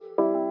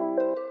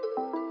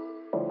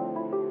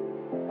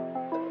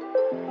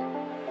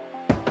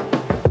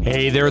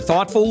Hey there,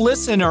 thoughtful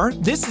listener.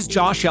 This is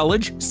Josh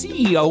Elledge,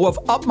 CEO of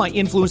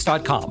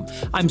UpMyInfluence.com.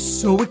 I'm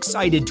so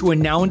excited to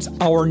announce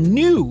our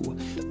new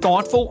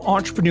Thoughtful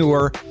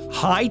Entrepreneur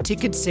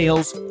high-ticket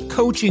sales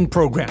coaching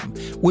program,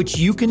 which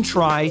you can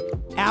try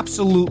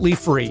absolutely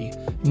free.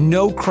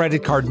 No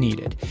credit card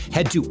needed.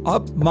 Head to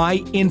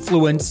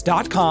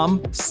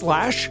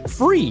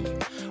UpMyInfluence.com/free.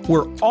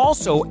 We're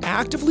also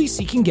actively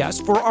seeking guests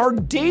for our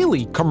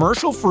daily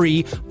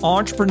commercial-free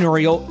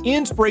entrepreneurial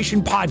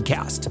inspiration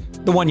podcast,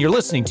 the one you're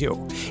listening to.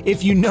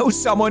 If you know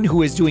someone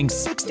who is doing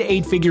 6 to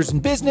 8 figures in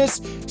business,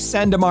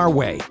 send them our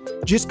way.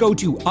 Just go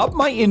to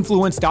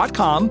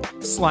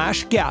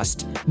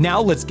UpMyInfluence.com/guest.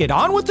 Now let's get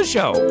on with the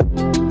show.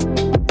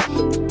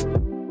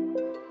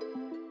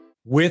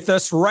 With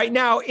us right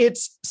now,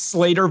 it's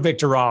Slater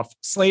Victoroff.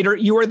 Slater,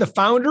 you are the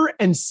founder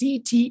and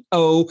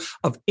CTO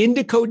of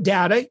Indico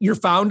Data. You're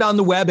found on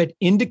the web at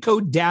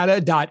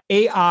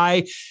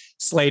indicodata.ai.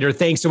 Slater,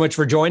 thanks so much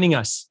for joining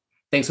us.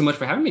 Thanks so much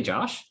for having me,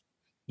 Josh.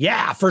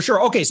 Yeah, for sure.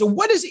 Okay, so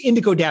what does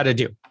Indico Data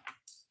do?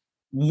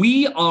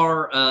 We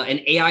are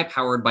an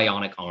AI-powered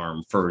bionic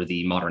arm for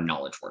the modern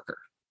knowledge worker.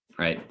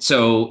 Right.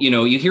 So,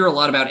 you hear a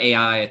lot about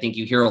AI. I think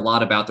you hear a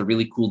lot about the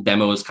really cool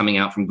demos coming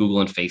out from Google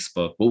and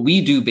Facebook. What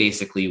we do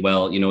basically,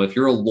 if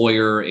you're a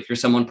lawyer, if you're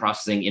someone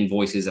processing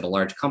invoices at a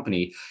large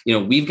company,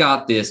 we've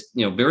got this,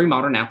 very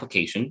modern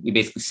application. You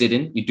basically sit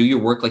in, you do your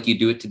work like you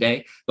do it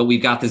today, but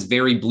we've got this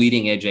very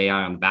bleeding edge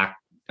AI on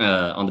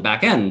the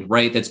back end,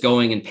 right? That's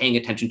going and paying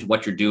attention to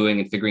what you're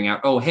doing and figuring out,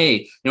 oh,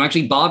 hey,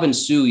 actually, Bob and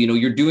Sue,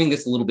 you're doing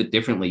this a little bit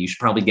differently. You should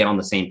probably get on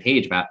the same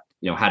page about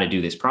how to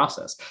do this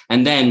process.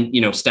 And then,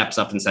 steps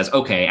up and says,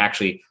 okay,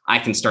 actually, I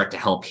can start to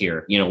help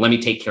here. Let me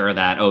take care of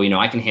that. Oh,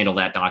 I can handle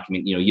that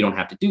document. You don't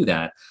have to do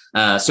that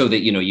so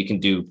that, you can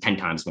do 10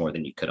 times more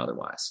than you could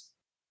otherwise.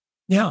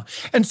 Yeah.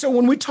 And so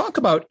when we talk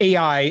about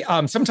AI,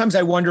 sometimes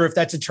I wonder if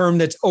that's a term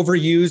that's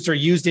overused or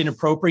used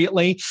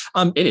inappropriately.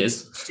 It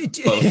is.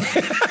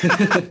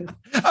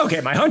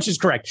 Okay, my hunch is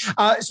correct.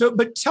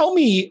 But tell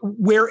me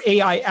where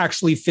AI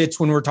actually fits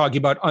when we're talking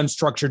about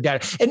unstructured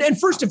data. And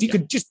first, if you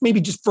could just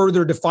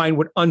further define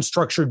what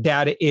unstructured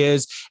data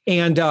is.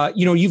 And,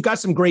 you've got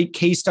some great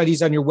case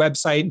studies on your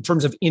website in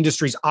terms of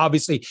industries.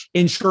 Obviously,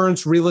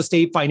 insurance, real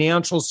estate,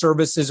 financial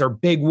services are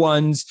big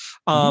ones.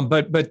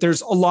 But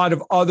there's a lot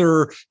of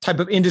other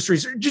type of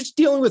industries just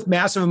dealing with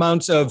massive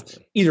amounts of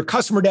either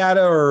customer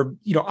data or,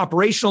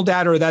 operational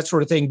data or that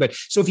sort of thing. But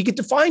so if you could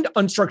define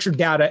unstructured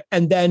data,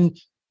 and then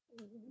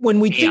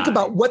when we think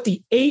about what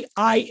the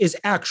AI is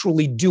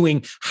actually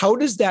doing, how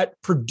does that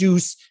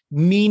produce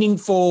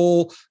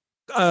meaningful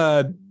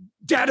data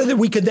that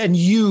we could then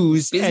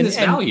use business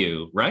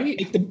value, right?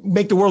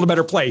 Make the world a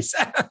better place.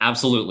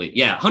 Absolutely.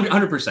 Yeah.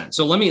 100%.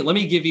 So let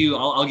me give you,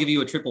 I'll give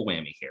you a triple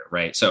whammy here.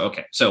 Right. So,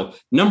 okay. So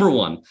number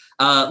one,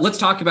 let's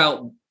talk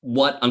about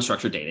what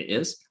unstructured data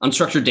is.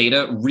 Unstructured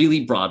data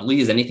really broadly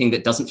is anything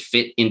that doesn't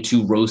fit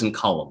into rows and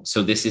columns.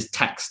 So this is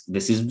text,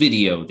 this is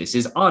video, this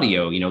is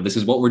audio, this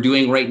is what we're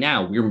doing right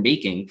now. We're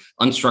making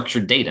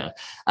unstructured data.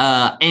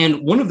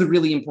 And one of the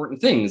really important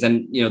things,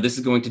 and this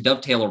is going to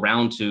dovetail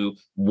around to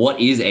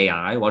what is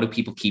AI? Why do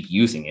people keep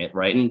using it?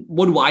 Right. And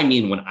what do I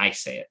mean when I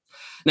say it?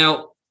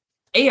 Now,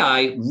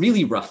 AI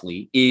really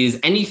roughly is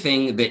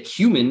anything that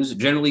humans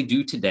generally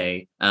do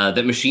today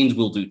that machines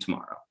will do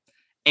tomorrow.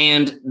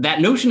 And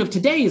that notion of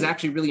today is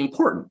actually really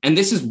important. And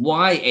this is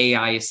why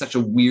AI is such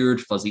a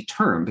weird, fuzzy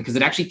term, because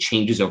it actually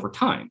changes over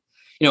time.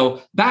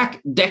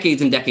 Back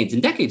decades and decades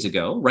and decades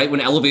ago, right,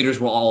 when elevators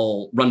were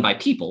all run by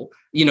people,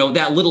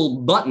 that little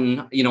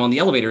button, on the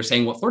elevator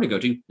saying what floor to go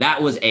to,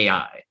 that was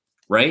AI,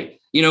 right?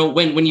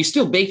 When you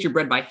still baked your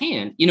bread by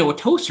hand, a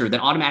toaster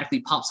that automatically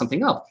pops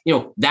something up,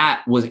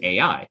 that was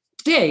AI.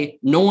 Today,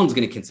 no one's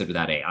going to consider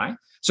that AI.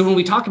 So when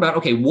we talk about,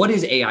 okay, what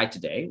is AI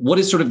today? What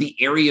is sort of the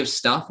area of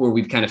stuff where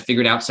we've kind of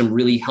figured out some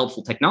really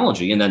helpful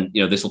technology? And then,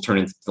 this will turn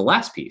into the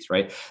last piece,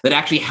 right? That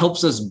actually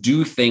helps us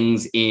do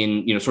things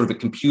in, sort of a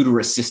computer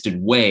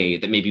assisted way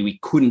that maybe we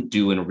couldn't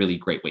do in a really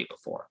great way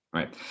before,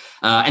 right?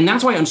 And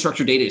that's why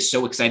unstructured data is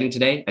so exciting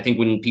today. I think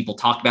when people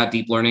talk about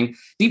deep learning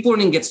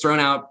gets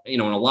thrown out, in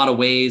a lot of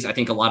ways. I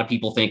think a lot of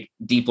people think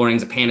deep learning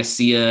is a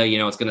panacea,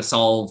 it's going to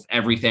solve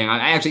everything.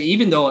 I actually,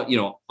 even though,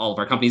 all of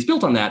our companies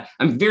built on that,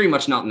 I'm very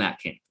much not in that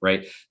camp,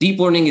 right? Deep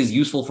learning is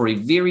useful for a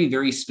very,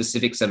 very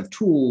specific set of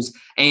tools.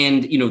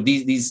 And,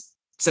 these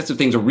sets of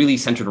things are really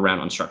centered around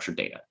unstructured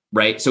data,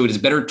 right? So it is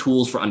better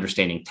tools for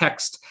understanding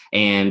text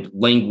and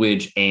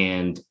language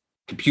and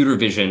computer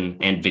vision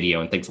and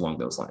video and things along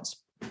those lines.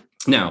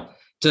 Now,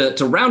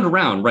 to round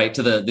around, right,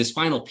 to this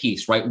final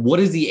piece, right, what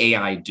does the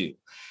AI do?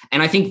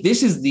 And I think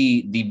this is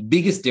the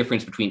biggest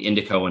difference between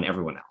Indico and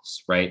everyone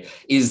else, right,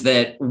 is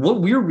that what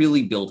we're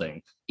really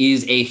building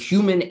is a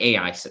human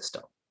AI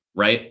system,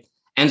 right?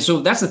 And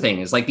so that's the thing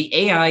is like the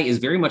AI is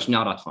very much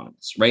not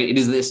autonomous, right? It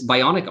is this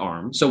bionic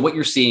arm. So what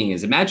you're seeing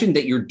is imagine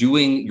that you're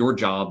doing your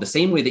job the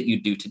same way that you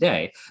do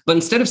today, but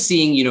instead of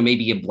seeing,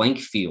 maybe a blank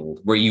field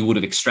where you would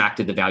have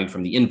extracted the value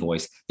from the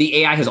invoice,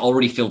 the AI has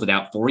already filled it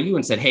out for you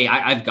and said, hey,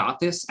 I've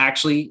got this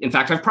actually. In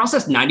fact, I've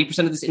processed 90%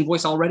 of this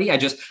invoice already. I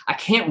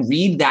can't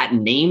read that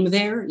name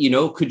there.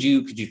 Could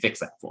you fix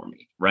that for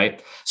me?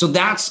 Right. So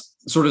that's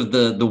sort of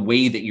the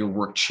way that your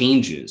work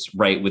changes,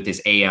 right? With this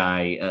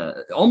AI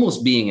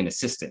almost being an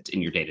assistant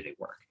in your day-to-day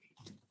work.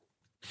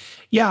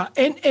 Yeah.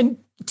 And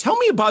tell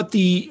me about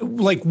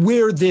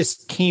where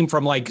this came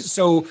from.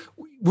 So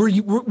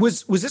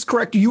was this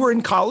correct? You were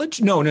in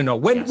college? No.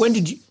 When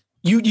did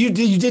you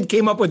did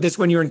came up with this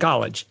when you were in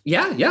college?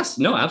 Yeah. Yes.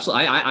 No,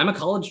 absolutely. I'm a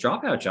college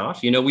dropout,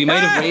 Josh. We might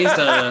have raised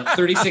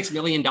 $36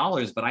 million,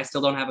 but I still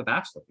don't have a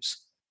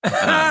bachelor's.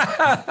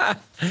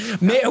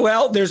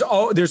 Well, there's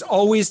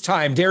always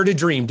time. Dare to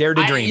dream.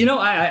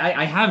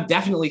 I have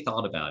definitely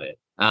thought about it.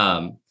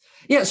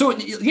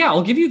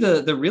 I'll give you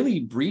the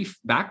really brief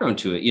background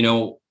to it.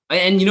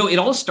 It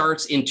all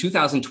starts in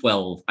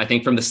 2012. I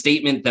think from the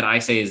statement that I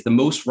say is the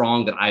most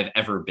wrong that I've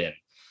ever been.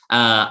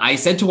 I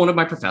said to one of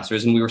my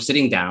professors, and we were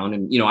sitting down,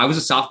 and I was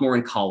a sophomore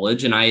in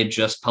college, and I had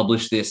just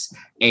published this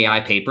AI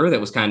paper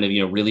that was kind of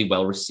really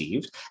well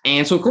received,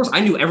 and so of course I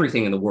knew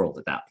everything in the world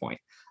at that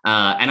point.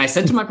 And I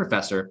said to my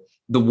professor,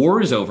 the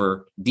war is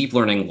over, deep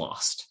learning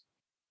lost.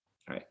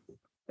 All right.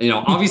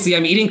 Obviously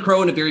I'm eating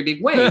crow in a very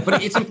big way,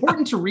 but it's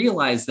important to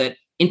realize that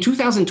in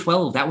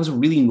 2012, that was a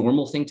really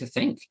normal thing to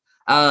think.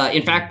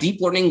 In fact,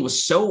 deep learning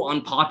was so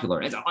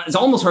unpopular. It's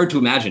almost hard to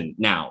imagine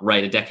now,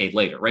 right? A decade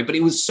later, right? But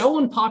it was so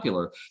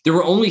unpopular. There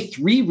were only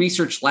 3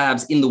 research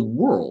labs in the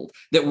world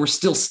that were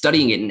still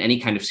studying it in any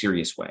kind of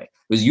serious way. It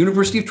was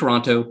University of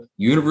Toronto,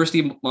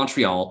 University of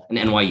Montreal, and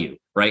NYU,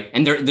 right?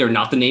 And they're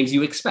not the names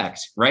you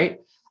expect, right?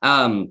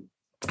 And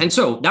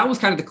so that was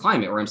kind of the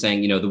climate where I'm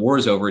saying, the war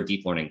is over,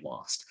 deep learning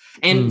lost.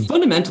 And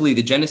fundamentally,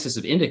 the genesis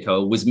of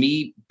Indico was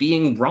me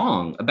being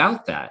wrong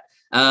about that.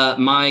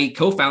 My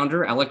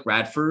co-founder, Alec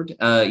Radford,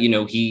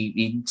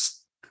 he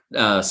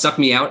sucked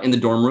me out in the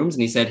dorm rooms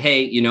and he said,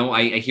 hey,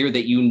 I hear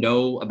that you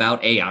know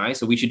about AI,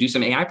 so we should do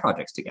some AI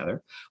projects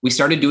together. We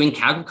started doing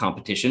Kaggle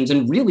competitions,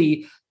 and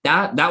really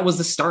that was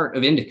the start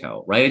of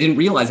Indico, right? I didn't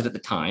realize it at the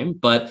time,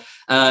 but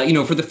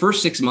for the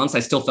first 6 months, I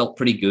still felt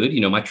pretty good.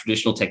 My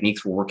traditional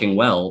techniques were working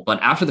well, but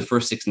after the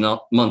first 6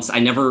 months, I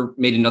never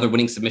made another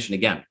winning submission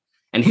again.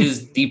 And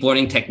his deep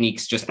learning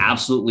techniques just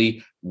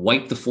absolutely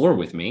wiped the floor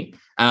with me.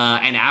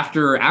 And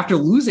after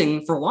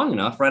losing for long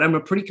enough, right, I'm a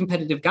pretty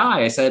competitive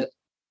guy. I said,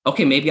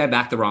 okay, maybe I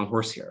backed the wrong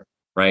horse here,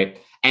 right?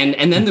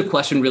 And then the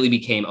question really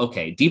became,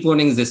 okay, deep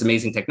learning is this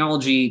amazing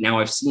technology. Now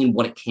I've seen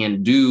what it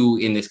can do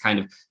in this kind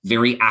of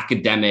very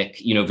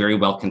academic, very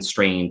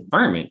well-constrained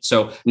environment.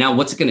 So now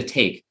what's it going to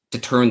take to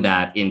turn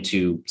that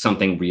into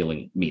something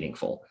really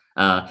meaningful?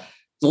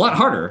 It's a lot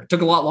harder. It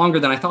took a lot longer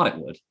than I thought it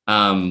would.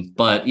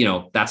 But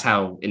that's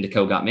how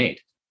Indico got made.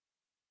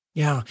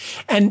 Yeah.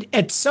 And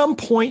at some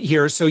point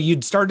here, so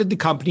you'd started the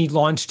company,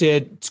 launched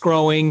it, it's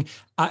growing.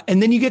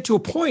 And then you get to a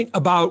point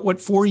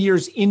about 4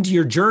 years into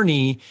your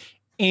journey,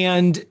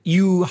 and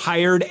you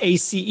hired a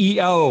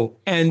CEO.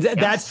 And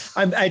yes.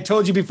 I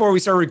told you before we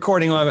started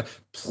recording,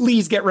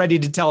 please get ready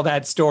to tell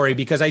that story,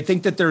 because I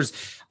think that there's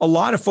a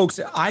lot of folks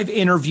that I've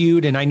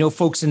interviewed, and I know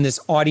folks in this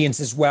audience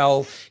as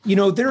well.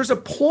 There's a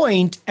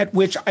point at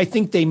which I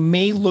think they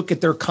may look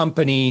at their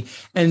company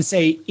and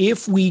say,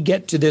 if we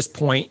get to this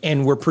point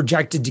and we're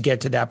projected to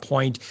get to that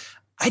point,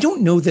 I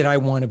don't know that I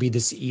want to be the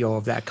CEO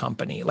of that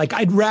company.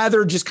 I'd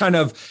rather just kind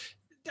of,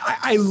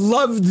 I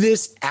love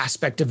this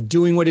aspect of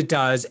doing what it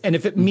does. And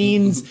if it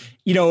means,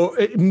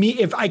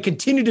 if I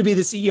continue to be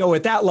the CEO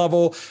at that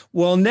level,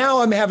 well,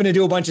 now I'm having to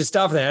do a bunch of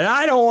stuff that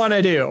I don't want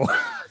to do.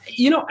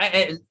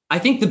 I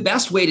think the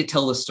best way to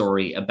tell the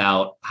story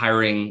about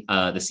hiring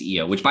the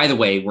CEO, which, by the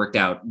way, worked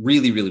out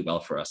really, really well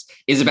for us,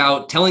 is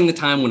about telling the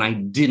time when I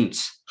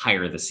didn't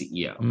hire the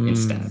CEO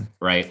instead,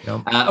 right?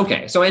 Yep.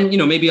 Okay, so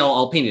maybe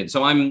I'll paint it.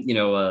 So I'm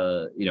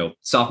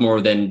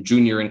sophomore, then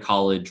junior in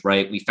college,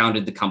 right? We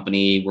founded the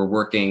company. We're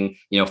working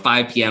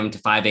 5 p.m. to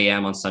 5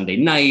 a.m. on Sunday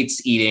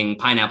nights, eating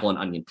pineapple and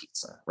onion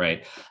pizza,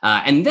 right?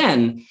 And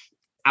then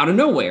out of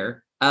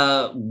nowhere,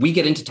 we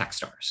get into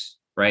Techstars.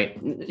 Right.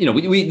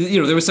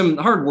 There was some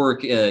hard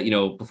work,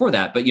 before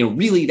that, but,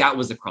 really that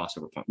was the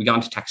crossover point. We got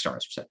into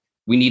Techstars. We said,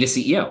 we need a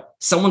CEO.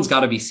 Someone's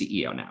got to be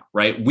CEO now.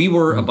 Right. We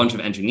were a bunch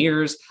of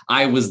engineers.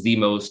 I was the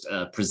most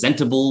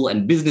presentable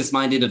and business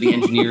minded of the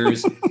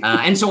engineers.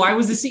 And so I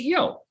was the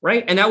CEO.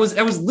 Right. And that was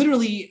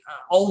literally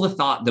all the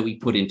thought that we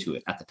put into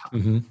it at the time.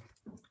 Mm-hmm.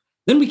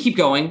 Then we keep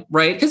going,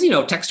 right? Because,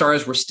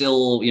 Techstars were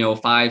still,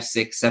 5,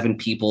 6, 7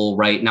 people,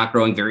 right? Not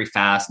growing very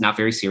fast, not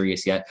very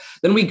serious yet.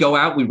 Then we go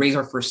out, we raise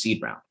our first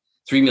seed round.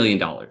 $3 million,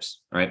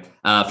 right?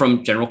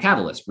 From General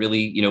Catalyst,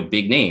 really,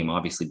 big name,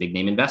 obviously big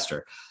name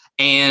investor.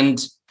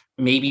 And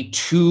maybe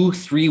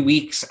 2-3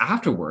 weeks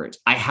afterwards,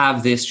 I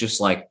have this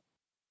just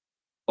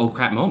oh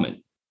crap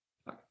moment.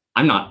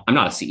 I'm not a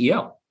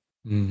CEO.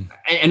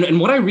 And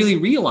what I really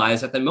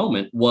realized at the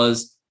moment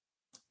was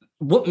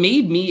what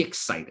made me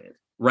excited,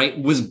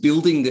 right, was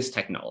building this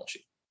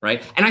technology,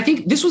 right? And I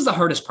think this was the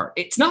hardest part.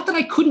 It's not that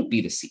I couldn't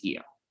be the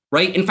CEO,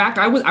 right? In fact,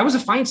 I was a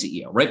fine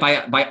CEO, right?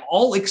 By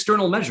all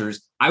external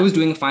measures, I was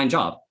doing a fine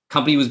job.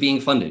 Company was being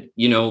funded,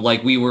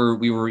 like we were,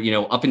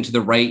 up and to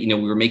the right, we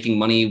were making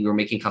money, we were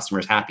making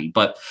customers happy.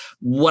 But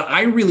what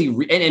I really,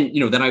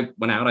 then I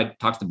went out, I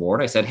talked to the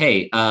board, I said,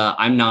 hey,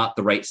 I'm not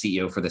the right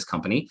CEO for this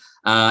company,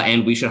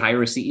 and we should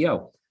hire a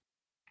CEO.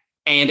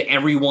 And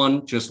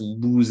everyone just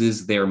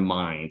loses their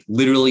mind.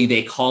 Literally,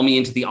 they call me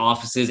into the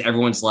offices.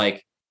 Everyone's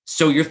like,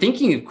 so you're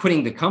thinking of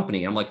quitting the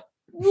company? I'm like,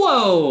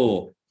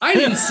 whoa, I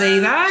didn't say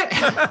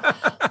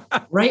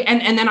that. Right.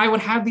 And then I would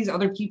have these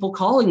other people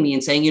calling me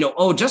and saying,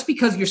 oh, just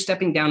because you're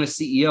stepping down as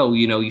CEO,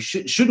 you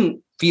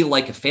shouldn't feel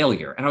like a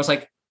failure. And I was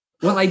like,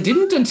 well, I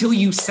didn't until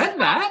you said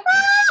that.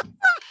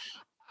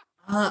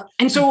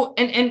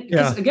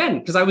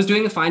 Because I was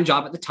doing a fine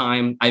job at the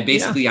time, I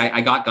basically,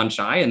 I got gun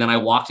shy, and then I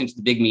walked into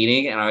the big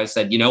meeting and I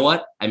said, you know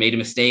what? I made a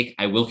mistake.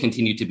 I will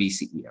continue to be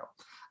CEO.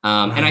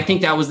 And I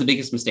think that was the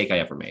biggest mistake I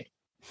ever made.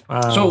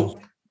 So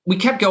we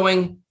kept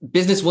going.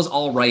 Business was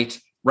all right.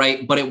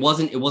 But it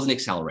wasn't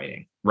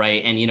accelerating.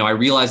 Right. And, I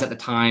realized at the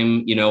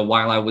time,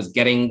 while I was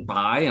getting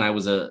by and I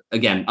was a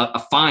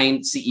fine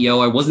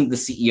CEO, I wasn't the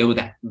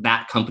CEO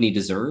that company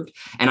deserved.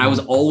 And I was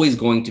always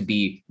going to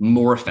be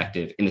more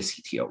effective in the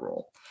CTO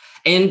role.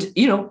 And,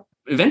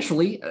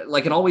 eventually,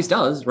 like it always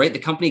does, right, the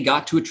company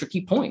got to a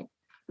tricky point,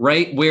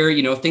 right, where,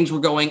 things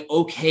were going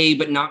okay,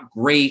 but not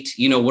great.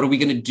 What are we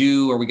going to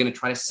do? Are we going to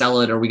try to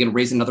sell it? Are we going to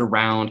raise another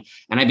round?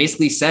 And I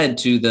basically said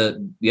to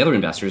the other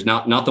investors,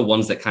 not the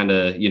ones that kind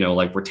of,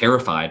 were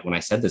terrified when I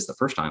said this the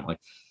first time, like,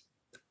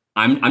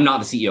 I'm not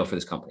the CEO for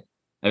this company.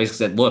 I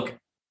basically said, look,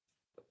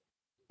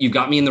 you've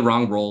got me in the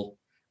wrong role.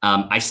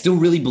 I still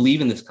really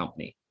believe in this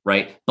company.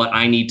 Right. But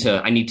I need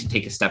to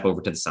take a step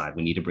over to the side.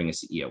 We need to bring a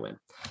CEO in.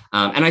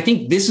 And I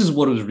think this is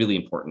what was really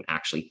important.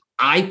 Actually,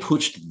 I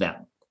pushed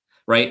them.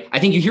 Right. I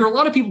think you hear a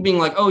lot of people being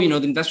like, oh,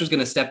 the investor's going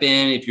to step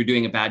in if you're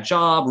doing a bad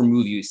job,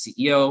 remove you as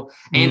CEO.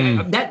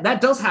 And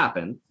that does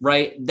happen.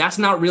 Right. That's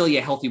not really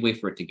a healthy way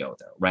for it to go,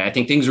 though. Right. I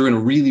think things are in a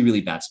really,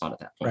 really bad spot at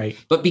that point. Right.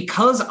 But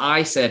because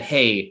I said,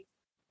 hey,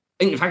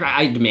 in fact,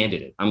 I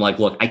demanded it. I'm like,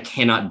 look, I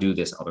cannot do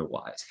this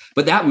otherwise.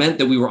 But that meant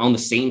that we were on the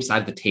same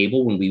side of the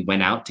table when we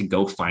went out to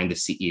go find the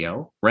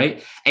CEO.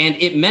 Right. And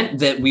it meant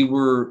that we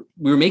were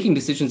making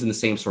decisions in the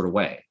same sort of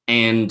way.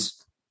 And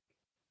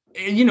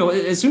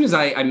as soon as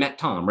I met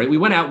Tom, right, we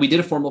went out, we did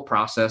a formal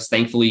process.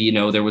 Thankfully,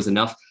 there was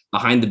enough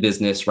behind the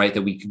business, right,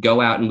 that we could go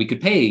out and we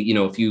could pay,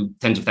 a few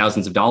tens of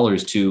thousands of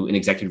dollars to an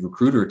executive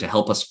recruiter to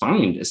help us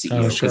find a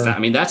CEO. Because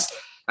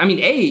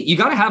you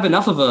got to have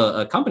enough of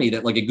a company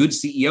that like a good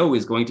CEO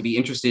is going to be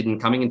interested in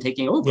coming and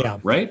taking over. Yeah,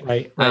 right.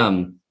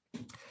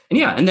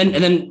 And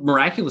then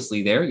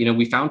miraculously there,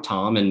 we found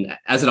Tom, and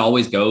as it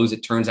always goes,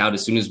 it turns out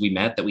as soon as we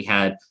met that we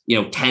had,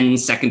 10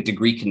 second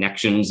degree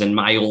connections, and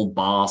my old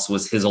boss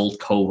was his old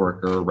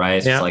coworker.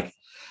 Right. Yeah. It's like,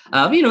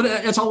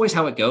 that's always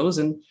how it goes.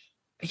 And,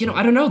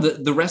 I don't know,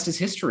 the rest is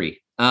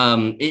history.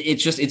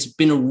 It's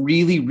been a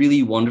really,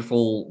 really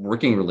wonderful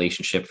working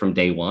relationship from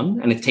day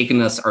one. And it's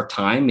taken us our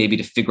time maybe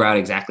to figure out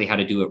exactly how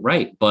to do it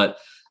right. But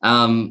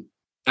I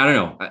don't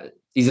know.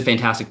 He's a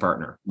fantastic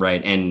partner,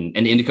 right? And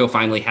Indico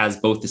finally has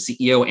both the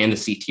CEO and the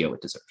CTO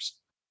it deserves.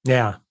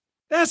 Yeah.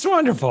 That's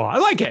wonderful. I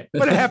like it.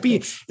 What a happy,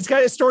 it's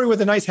got a story with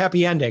a nice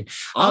happy ending.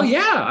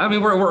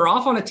 We're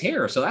off on a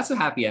tear. So that's a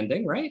happy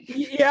ending, right?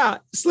 Yeah.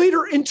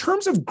 Slater, in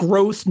terms of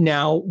growth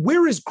now,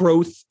 where is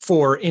growth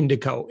for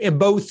Indico? And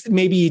both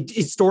maybe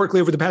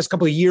historically over the past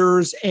couple of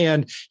years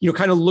and,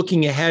 kind of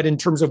looking ahead in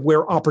terms of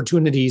where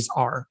opportunities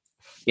are.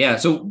 Yeah,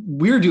 so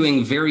we're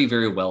doing very,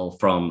 very well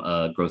from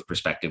a growth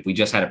perspective. We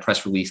just had a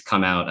press release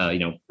come out,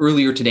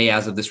 earlier today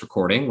as of this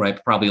recording,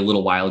 right? Probably a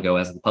little while ago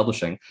as of the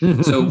publishing.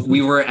 So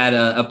we were at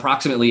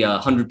approximately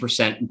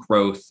 100%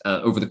 growth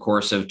over the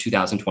course of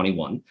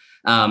 2021.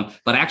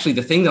 But actually,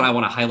 the thing that I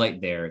want to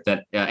highlight there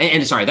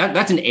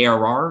that's an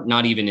ARR,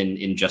 not even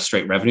in just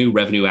straight revenue.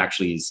 Revenue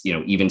actually is,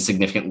 even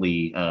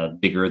significantly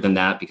bigger than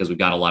that because we've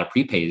got a lot of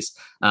prepays.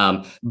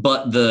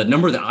 But the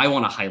number that I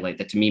want to highlight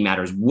that to me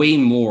matters way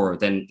more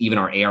than even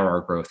our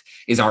ARR growth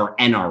is our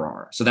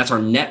NRR. So that's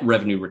our net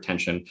revenue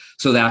retention.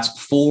 So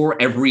that's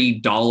for every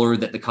dollar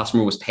that the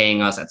customer was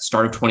paying us at the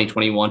start of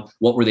 2021,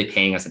 what were they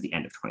paying us at the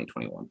end of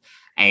 2021?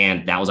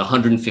 And that was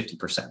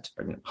 150%,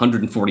 or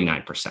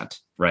 149%,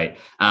 right?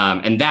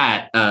 And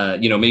that,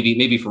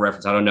 maybe for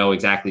reference, I don't know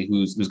exactly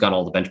who's got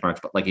all the benchmarks,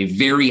 but like a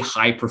very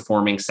high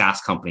performing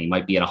SaaS company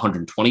might be at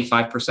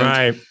 125%.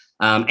 Right.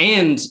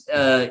 And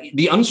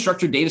the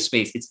unstructured data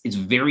space, it's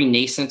very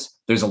nascent.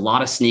 There's a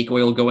lot of snake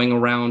oil going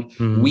around.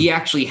 We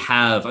actually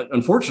have,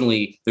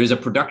 unfortunately, there's a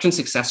production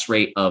success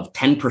rate of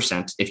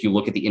 10% if you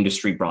look at the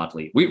industry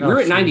broadly. We're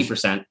at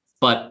 90%.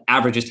 But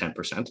average is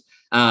 10%.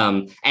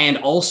 And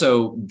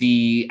also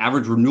the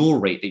average renewal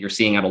rate that you're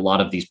seeing at a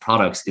lot of these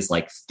products is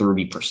like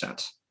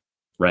 30%,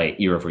 right?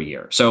 Year over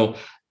year. So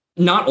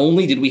not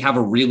only did we have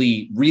a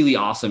really, really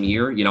awesome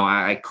year,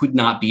 I could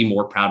not be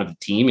more proud of the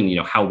team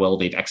and, how well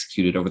they've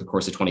executed over the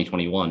course of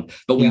 2021,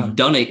 but we've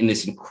done it in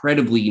this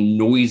incredibly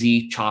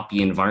noisy,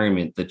 choppy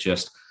environment that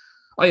just,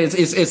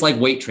 it's like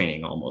weight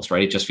training almost,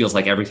 right? It just feels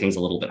like everything's a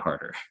little bit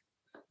harder.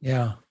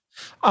 Yeah.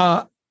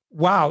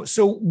 Wow.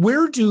 So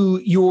where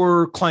do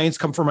your clients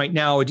come from right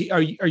now?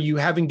 Are you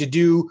having to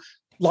do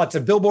lots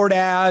of billboard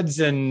ads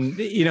and,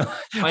 we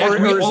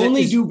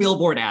only do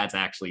billboard ads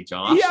actually,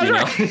 Josh. Yeah,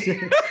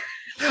 right.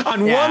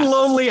 On one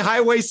lonely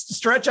highway,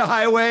 stretch of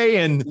highway,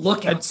 and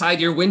look outside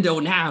your window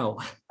now.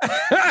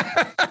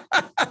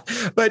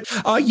 But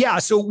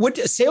so what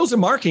sales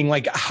and marketing,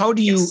 like how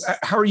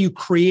are you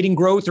creating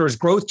growth, or is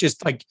growth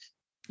just like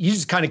you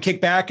just kind of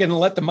kick back and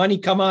let the money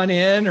come on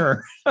in?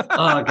 Or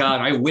oh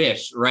God, I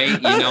wish, right?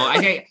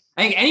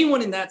 I think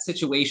anyone in that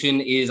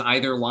situation is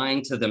either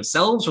lying to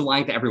themselves or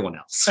lying to everyone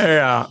else.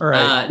 Yeah,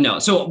 right. No.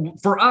 So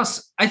for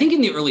us, I think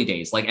in the early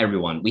days, like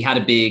everyone, we had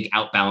a big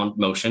outbound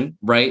motion,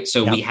 right?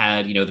 So we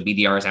had, the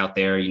BDRs out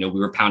there, we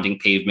were pounding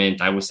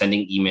pavement. I was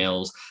sending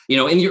emails,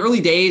 in the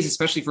early days,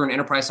 especially for an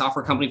enterprise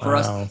software company for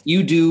us,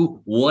 you do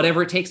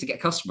whatever it takes to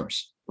get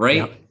customers.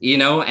 Right.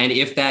 Yep. And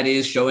if that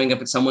is showing up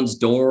at someone's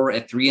door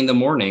at 3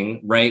 a.m,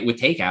 right, with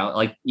takeout,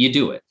 like you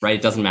do it, right?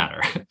 It doesn't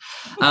matter.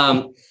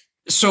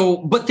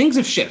 But things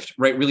have shifted,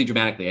 right, really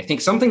dramatically. I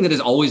think something that has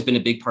always been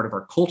a big part of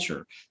our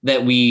culture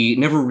that we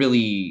never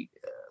really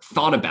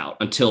thought about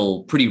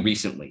until pretty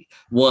recently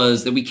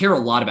was that we care a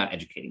lot about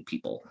educating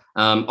people.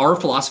 Our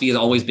philosophy has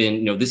always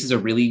been, this is a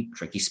really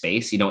tricky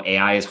space.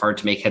 AI is hard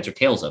to make heads or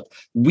tails of.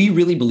 We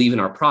really believe in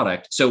our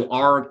product. So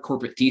our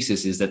corporate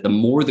thesis is that the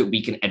more that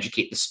we can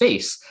educate the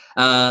space,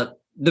 the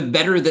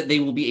better that they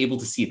will be able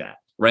to see that,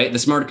 right? The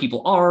smarter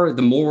people are,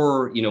 the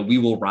more, we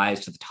will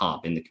rise to the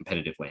top in the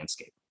competitive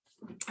landscape.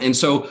 And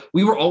so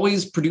we were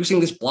always producing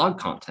this blog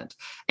content,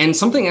 and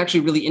something actually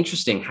really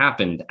interesting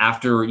happened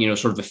after,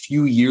 sort of a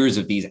few years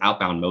of these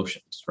outbound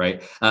motions,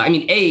 right?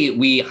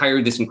 We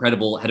hired this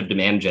incredible head of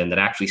demand gen that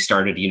actually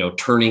started,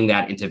 turning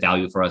that into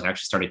value for us,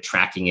 actually started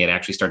tracking it,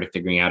 actually started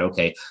figuring out,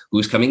 okay,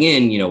 who's coming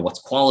in,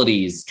 what's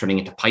qualities, turning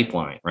into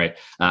pipeline, right?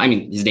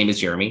 His name is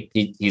Jeremy.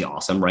 He's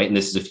awesome, right? And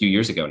this is a few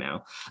years ago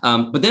now.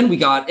 But then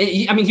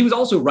he was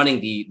also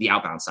running the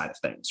outbound side of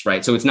things,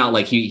 right? So it's not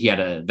like he had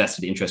a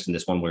vested interest in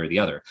this one way or the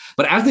other.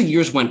 But as the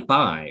years went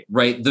by,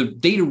 right, the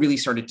data really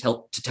started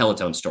to tell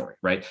its own story,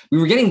 right? We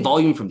were getting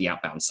volume from the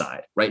outbound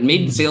side, right? It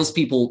made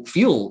salespeople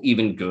feel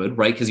even good,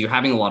 right? Because you're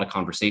having a lot of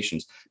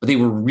conversations, but they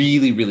were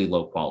really, really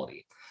low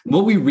quality.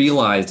 What we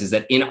realized is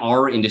that in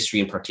our industry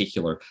in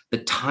particular, the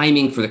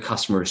timing for the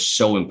customer is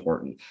so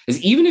important.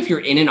 Is even if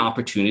you're in an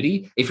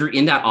opportunity, if you're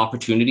in that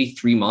opportunity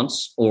 3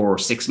 months or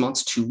 6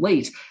 months too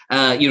late,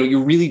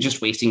 you're really just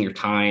wasting your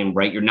time,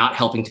 right? You're not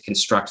helping to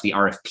construct the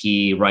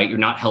RFP, right? You're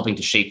not helping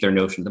to shape their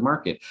notion of the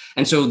market.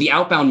 And so the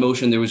outbound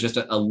motion, there was just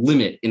a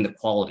limit in the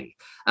quality.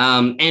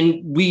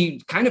 And we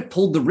kind of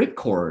pulled the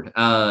ripcord,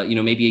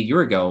 maybe a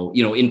year ago,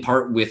 in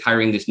part with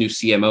hiring this new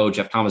CMO,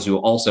 Jeff Thomas, who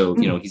also,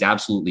 he's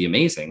absolutely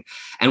amazing.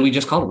 And we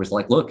just called it. We're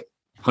like, look,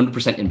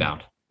 100%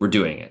 inbound. We're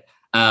doing it.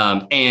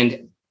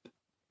 And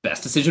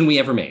best decision we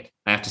ever made,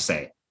 I have to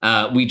say.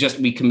 We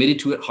committed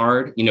to it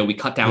hard. We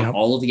cut down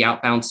all of the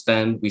outbound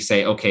spend. We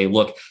say, okay,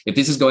 look, if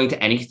this is going to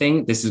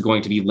anything, this is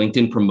going to be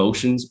LinkedIn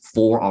promotions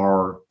for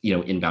our,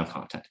 inbound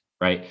content.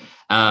 Right.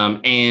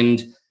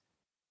 And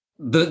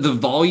the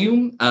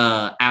volume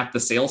at the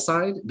sales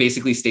side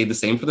basically stayed the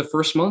same for the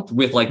first month,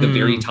 with like the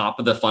very top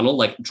of the funnel,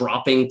 like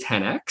dropping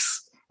 10x.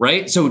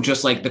 Right. So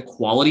just like the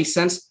quality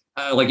sense,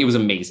 it was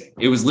amazing.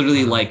 It was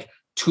literally like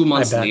 2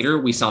 months later,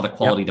 we saw the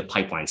quality of the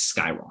pipeline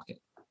skyrocket.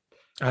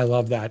 I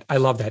love that.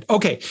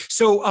 Okay.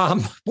 So,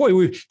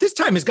 this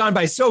time has gone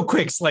by so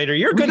quick, Slater.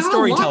 You're a good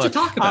storyteller. A lot to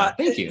talk about.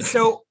 Thank you.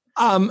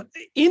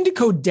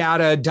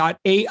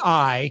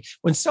 IndicoData.ai,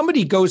 when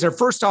somebody goes there,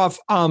 first off,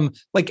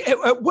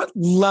 at what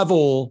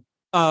level,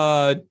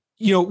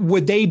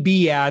 would they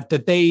be at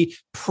that they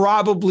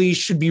probably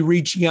should be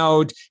reaching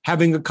out,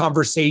 having a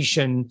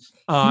conversation?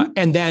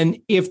 And then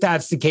if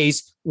that's the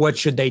case, what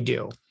should they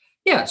do?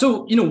 Yeah.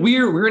 So,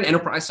 we're an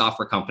enterprise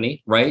software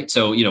company, right?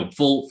 So,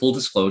 full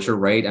disclosure,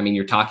 right?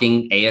 You're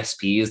talking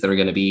ASPs that are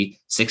going to be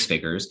 6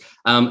 figures.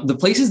 The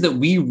places that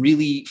we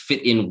really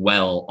fit in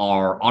well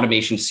are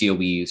automation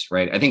COEs,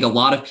 right? I think a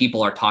lot of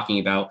people are talking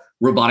about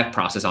robotic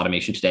process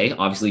automation today,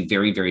 obviously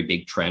very, very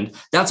big trend.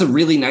 That's a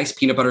really nice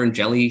peanut butter and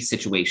jelly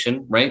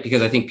situation, right?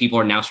 Because I think people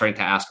are now starting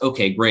to ask,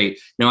 okay, great.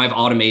 Now I've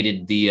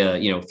automated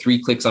the,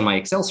 3 clicks on my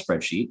Excel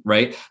spreadsheet,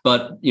 right?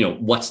 But,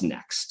 what's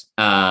next?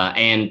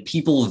 And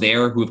people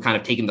there who have kind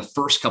of taken the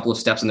first couple of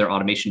steps in their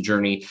automation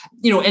journey,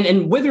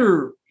 and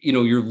whether,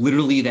 you're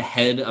literally the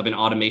head of an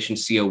automation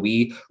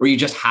COE, or you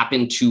just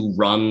happen to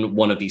run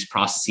one of these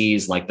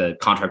processes like the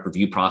contract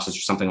review process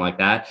or something like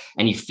that,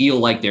 and you feel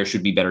like there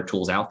should be better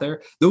tools out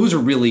there. Those are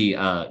really,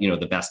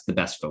 the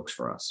best folks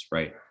for us,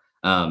 right?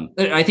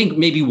 I think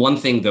maybe one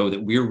thing though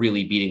that we're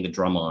really beating the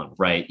drum on,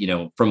 right,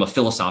 from a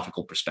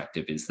philosophical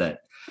perspective, is that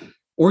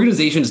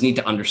organizations need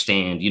to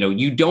understand,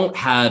 you don't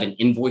have an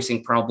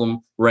invoicing problem,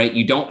 right?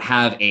 You don't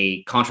have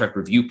a contract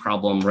review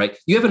problem, right?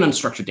 You have an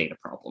unstructured data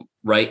problem,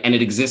 right? And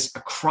it exists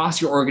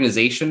across your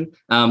organization.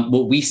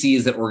 What we see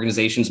is that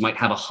organizations might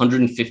have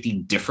 150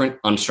 different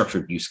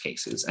unstructured use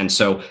cases. And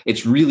so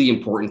it's really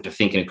important to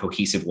think in a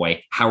cohesive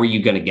way. How are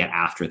you going to get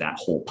after that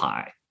whole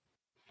pie?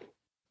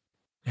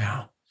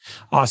 Yeah.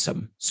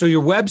 Awesome. So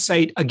your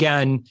website,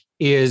 again,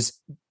 is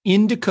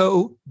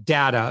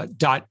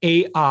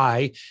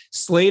indicodata.ai.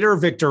 Slater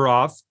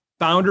Victoroff,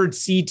 founder and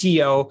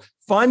CTO.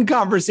 Fun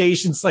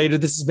conversation, Slater.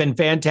 This has been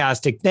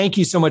fantastic. Thank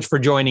you so much for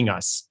joining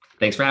us.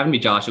 Thanks for having me,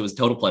 Josh. It was a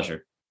total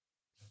pleasure.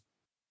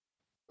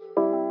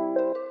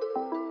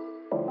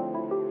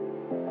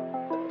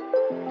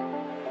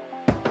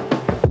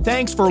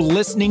 Thanks for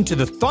listening to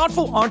the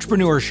Thoughtful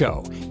Entrepreneur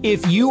Show.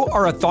 If you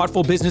are a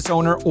thoughtful business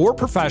owner or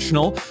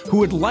professional who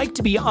would like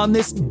to be on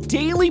this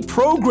daily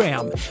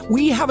program,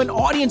 we have an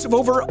audience of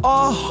over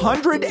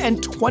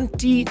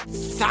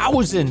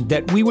 120,000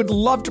 that we would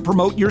love to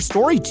promote your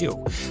story to.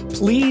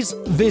 Please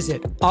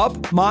visit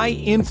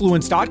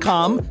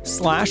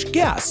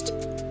upmyinfluence.com/guest.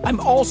 I'm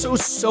also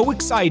so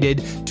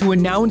excited to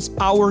announce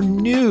our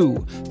new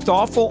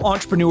Thoughtful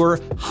Entrepreneur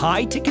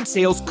high-ticket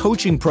sales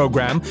coaching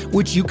program,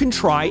 which you can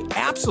try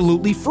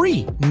absolutely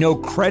free. No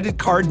credit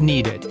card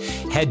needed.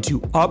 Head to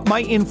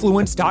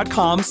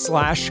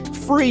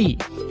upmyinfluence.com/free.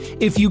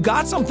 If you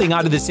got something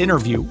out of this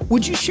interview,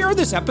 would you share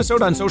this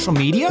episode on social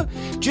media?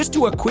 Just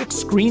do a quick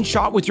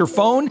screenshot with your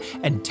phone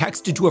and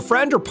text it to a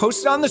friend or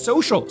post it on the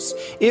socials.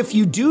 If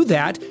you do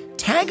that,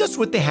 tag us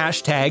with the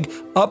hashtag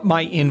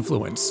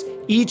 #UpMyInfluence.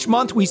 Each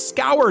month, we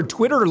scour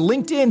Twitter,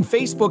 LinkedIn,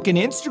 Facebook, and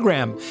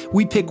Instagram.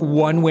 We pick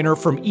one winner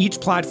from each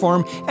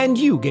platform, and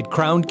you get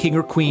crowned king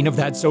or queen of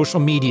that social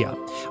media.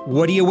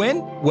 What do you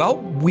win? Well,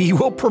 we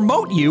will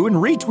promote you and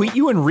retweet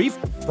you and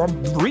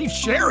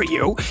reshare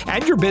you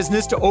and your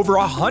business to over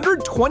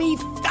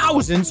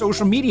 120,000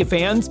 social media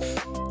fans,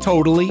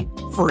 totally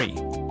free.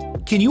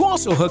 Can you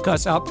also hook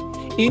us up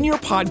in your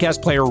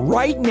podcast player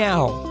right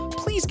now?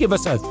 Please give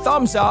us a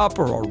thumbs up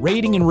or a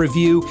rating and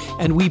review,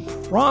 and we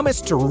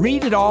promise to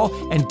read it all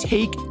and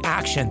take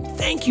action.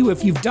 Thank you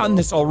if you've done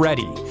this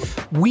already.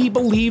 We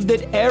believe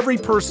that every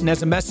person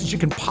has a message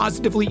that can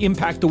positively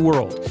impact the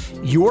world.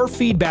 Your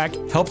feedback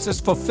helps us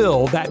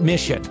fulfill that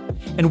mission.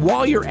 And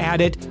while you're at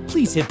it,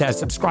 please hit that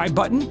subscribe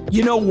button.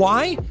 You know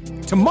why?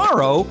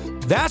 Tomorrow,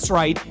 that's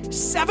right,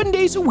 7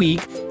 days a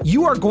week,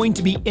 you are going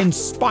to be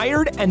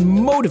inspired and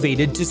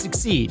motivated to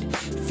succeed.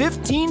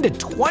 15 to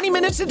 20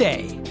 minutes a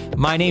day.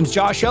 My name's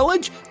Josh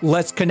Elledge.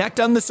 Let's connect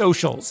on the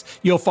socials.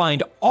 You'll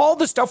find all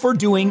the stuff we're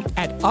doing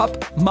at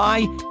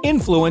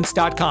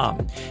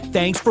upmyinfluence.com.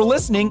 Thanks for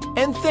listening,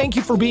 and thank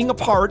you for being a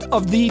part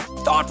of the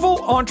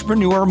Thoughtful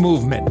Entrepreneur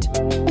Movement.